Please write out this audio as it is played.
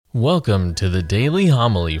Welcome to the Daily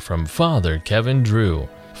Homily from Father Kevin Drew.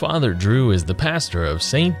 Father Drew is the pastor of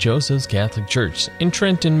St. Joseph's Catholic Church in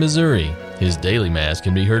Trenton, Missouri. His daily Mass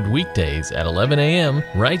can be heard weekdays at 11 a.m.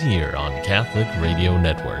 right here on Catholic Radio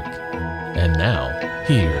Network. And now,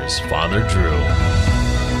 here's Father Drew.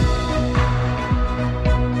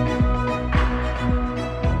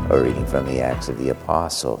 A reading from the Acts of the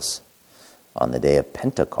Apostles. On the day of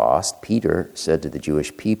Pentecost, Peter said to the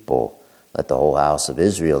Jewish people, "Let the whole house of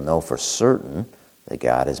Israel know for certain that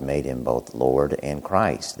God has made him both Lord and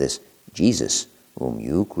Christ, this Jesus whom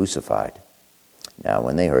you crucified." Now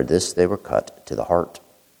when they heard this, they were cut to the heart.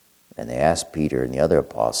 And they asked Peter and the other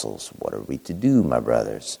apostles, "What are we to do, my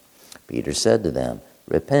brothers?" Peter said to them,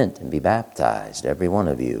 "Repent and be baptized, every one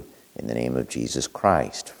of you, in the name of Jesus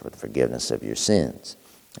Christ, for the forgiveness of your sins,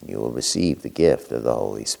 and you will receive the gift of the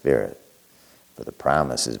Holy Spirit. For the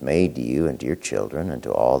promise is made to you and to your children and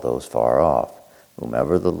to all those far off,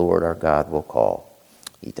 whomever the Lord our God will call."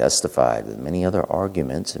 He testified with many other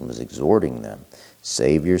arguments and was exhorting them,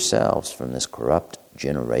 "Save yourselves from this corrupt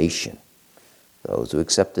generation." Those who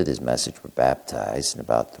accepted his message were baptized, and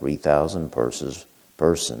about 3,000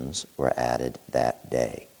 persons were added that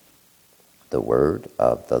day. The word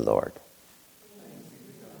of the Lord.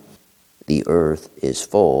 The earth is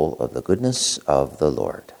full of the goodness of the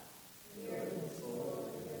Lord.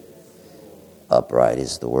 Upright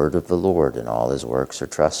is the word of the Lord, and all his works are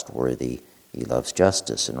trustworthy. He loves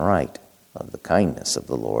justice and right. Of the kindness of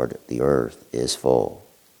the Lord, the earth is full.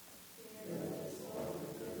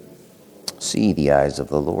 See, the eyes of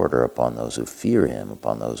the Lord are upon those who fear him,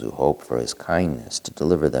 upon those who hope for his kindness, to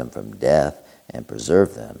deliver them from death and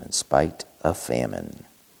preserve them in spite of famine.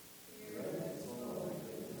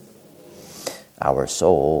 Our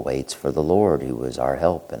soul waits for the Lord, who is our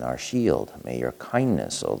help and our shield. May your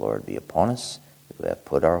kindness, O Lord, be upon us, who have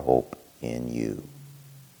put our hope in you.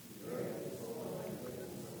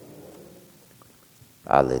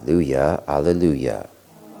 Alleluia, alleluia.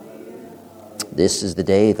 This is the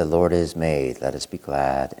day the Lord has made. Let us be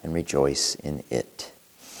glad and rejoice in it.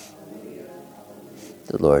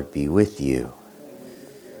 The Lord be with you.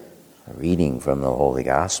 A reading from the Holy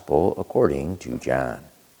Gospel according to John.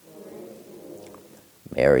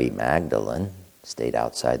 Mary Magdalene stayed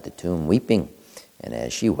outside the tomb weeping, and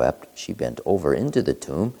as she wept, she bent over into the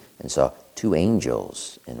tomb and saw two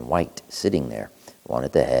angels in white sitting there, one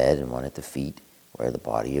at the head and one at the feet, where the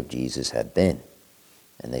body of Jesus had been.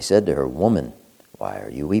 And they said to her, "Woman, why are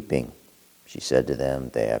you weeping?" She said to them,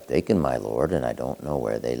 "They have taken my Lord, and I don't know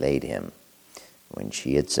where they laid him." When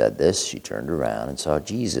she had said this, she turned around and saw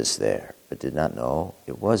Jesus there, but did not know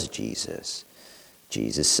it was Jesus.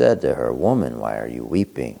 Jesus said to her, "Woman, why are you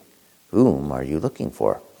weeping? Whom are you looking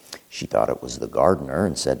for?" She thought it was the gardener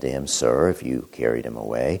and said to him, "Sir, if you carried him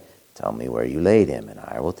away, tell me where you laid him, and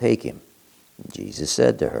I will take him." And Jesus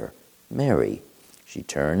said to her, "Mary." She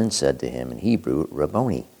turned and said to him in Hebrew,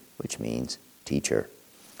 "Rabboni," which means teacher.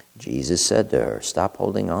 Jesus said to her, "Stop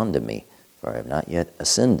holding on to me, for I have not yet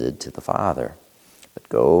ascended to the Father. But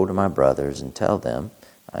go to my brothers and tell them,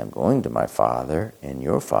 I am going to my Father and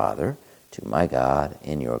your Father, to my God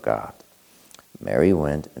and your God." Mary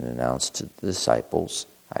went and announced to the disciples,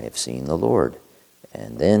 "I have seen the Lord,"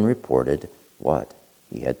 and then reported what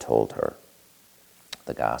he had told her.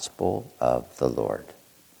 The Gospel of the Lord.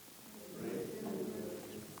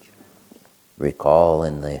 Recall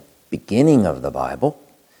in the beginning of the Bible,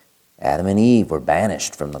 Adam and Eve were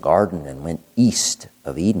banished from the garden and went east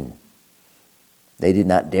of Eden. They did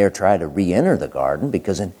not dare try to re-enter the garden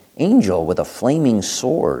because an angel with a flaming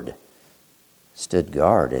sword stood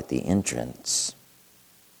guard at the entrance.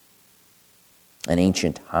 An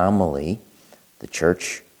ancient homily the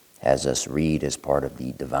Church has us read as part of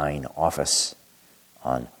the divine office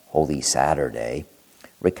on Holy Saturday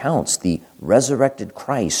recounts the resurrected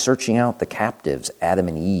Christ searching out the captives, Adam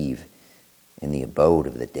and Eve, in the abode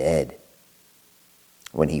of the dead.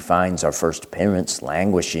 When he finds our first parents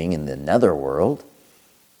languishing in the netherworld,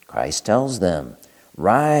 Christ tells them,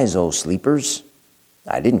 "Rise, O sleepers.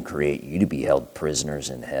 I didn't create you to be held prisoners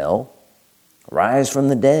in hell. Rise from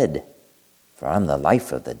the dead, for I'm the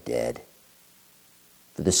life of the dead.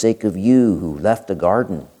 For the sake of you who left a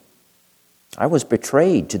garden, I was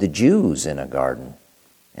betrayed to the Jews in a garden,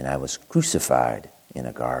 and I was crucified in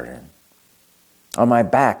a garden. On my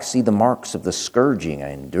back, see the marks of the scourging I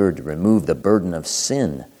endured to remove the burden of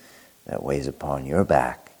sin that weighs upon your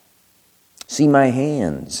back. See my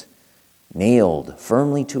hands nailed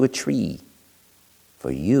firmly to a tree, for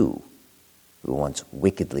you who once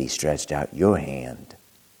wickedly stretched out your hand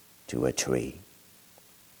to a tree."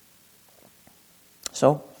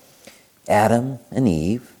 So, Adam and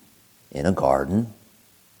Eve in a garden,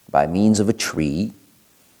 by means of a tree,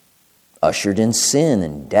 ushered in sin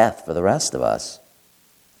and death for the rest of us.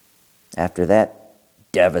 After that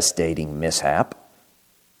devastating mishap,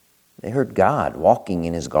 they heard God walking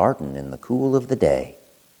in his garden in the cool of the day.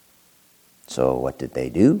 So what did they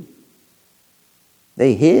do?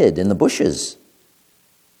 They hid in the bushes,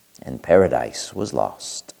 and paradise was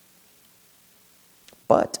lost.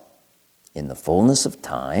 But in the fullness of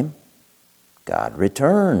time, God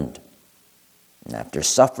returned. And after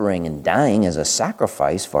suffering and dying as a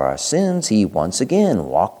sacrifice for our sins, he once again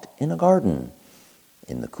walked in a garden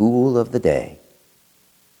in the cool of the day.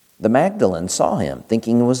 The Magdalene saw him,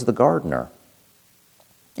 thinking it was the gardener.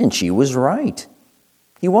 And she was right.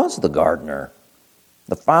 He was the gardener.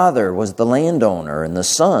 The father was the landowner, and the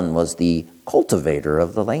son was the cultivator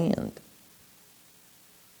of the land.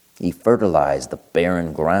 He fertilized the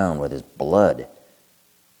barren ground with his blood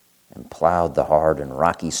and plowed the hard and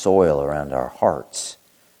rocky soil around our hearts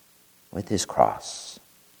with his cross.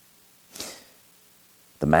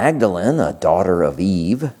 The Magdalene, a daughter of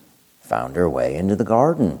Eve, found her way into the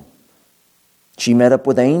garden. She met up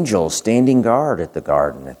with angels standing guard at the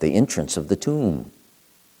garden at the entrance of the tomb.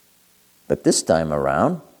 But this time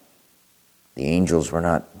around, the angels were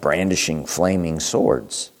not brandishing flaming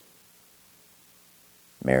swords.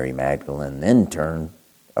 Mary Magdalene then turned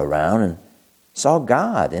around and saw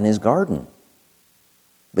God in his garden.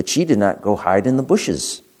 But she did not go hide in the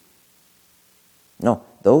bushes. No,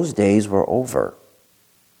 those days were over.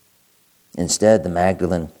 Instead, the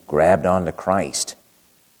Magdalene grabbed onto Christ,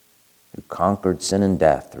 who conquered sin and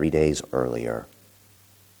death 3 days earlier.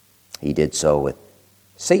 He did so with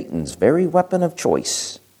Satan's very weapon of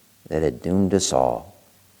choice that had doomed us all,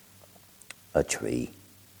 a tree.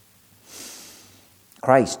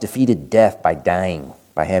 Christ defeated death by dying,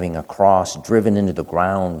 by having a cross driven into the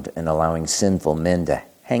ground and allowing sinful men to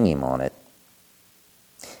hang him on it.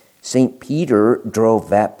 St. Peter drove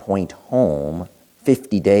that point home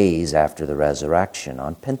 50 days after the resurrection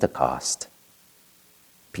on Pentecost.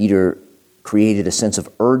 Peter created a sense of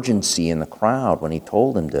urgency in the crowd when he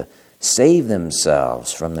told them to save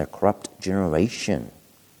themselves from their corrupt generation.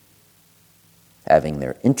 Having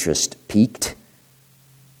their interest piqued,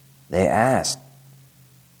 they asked,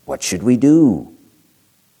 "What should we do?"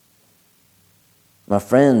 My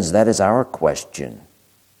friends, that is our question.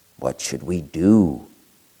 What should we do?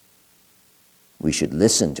 We should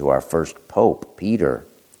listen to our first Pope, Peter.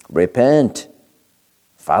 Repent,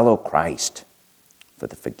 follow Christ for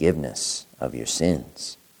the forgiveness of your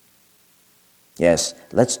sins. Yes,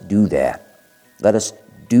 let's do that. Let us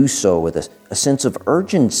do so with a sense of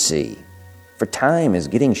urgency, for time is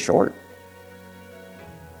getting short.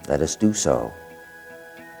 Let us do so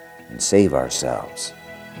and save ourselves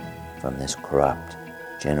from this corrupt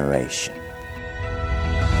generation.